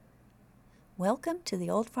Welcome to the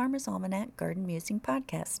Old Farmer's Almanac Garden Musing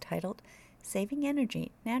podcast titled Saving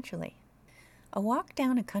Energy Naturally. A walk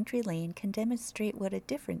down a country lane can demonstrate what a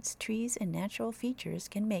difference trees and natural features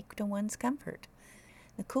can make to one's comfort.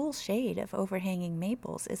 The cool shade of overhanging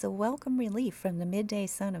maples is a welcome relief from the midday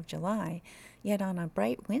sun of July, yet on a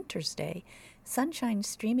bright winter's day, sunshine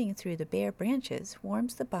streaming through the bare branches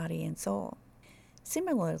warms the body and soul.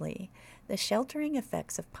 Similarly, the sheltering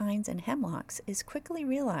effects of pines and hemlocks is quickly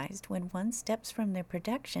realized when one steps from their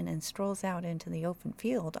protection and strolls out into the open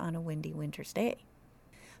field on a windy winter's day.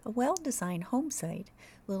 A well-designed home site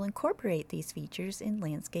will incorporate these features in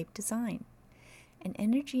landscape design. An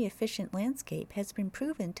energy-efficient landscape has been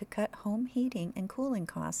proven to cut home heating and cooling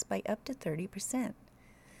costs by up to 30%.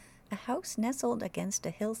 A house nestled against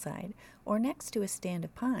a hillside or next to a stand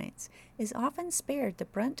of pines is often spared the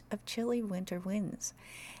brunt of chilly winter winds,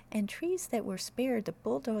 and trees that were spared the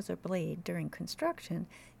bulldozer blade during construction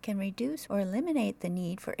can reduce or eliminate the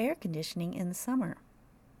need for air conditioning in the summer.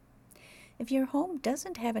 If your home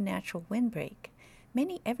doesn't have a natural windbreak,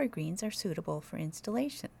 many evergreens are suitable for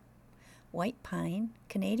installation. White pine,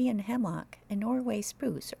 Canadian hemlock, and Norway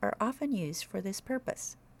spruce are often used for this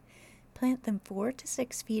purpose. Plant them 4 to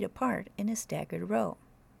 6 feet apart in a staggered row.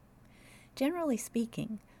 Generally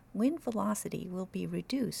speaking, wind velocity will be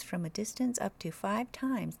reduced from a distance up to 5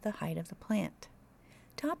 times the height of the plant.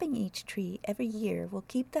 Topping each tree every year will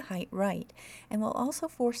keep the height right and will also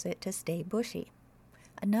force it to stay bushy.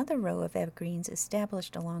 Another row of evergreens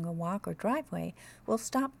established along a walk or driveway will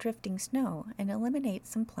stop drifting snow and eliminate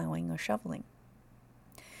some plowing or shoveling.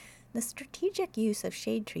 The strategic use of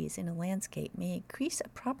shade trees in a landscape may increase a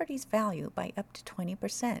property's value by up to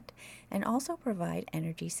 20% and also provide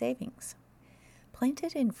energy savings.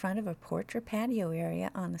 Planted in front of a porch or patio area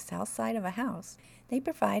on the south side of a house, they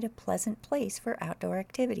provide a pleasant place for outdoor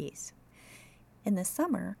activities. In the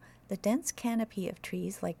summer, the dense canopy of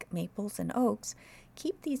trees like maples and oaks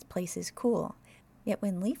keep these places cool, yet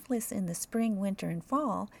when leafless in the spring, winter, and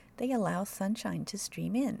fall, they allow sunshine to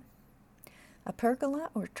stream in. A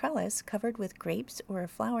pergola or trellis covered with grapes or a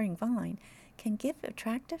flowering vine can give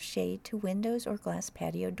attractive shade to windows or glass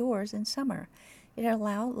patio doors in summer. It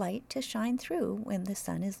allows light to shine through when the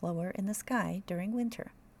sun is lower in the sky during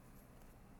winter.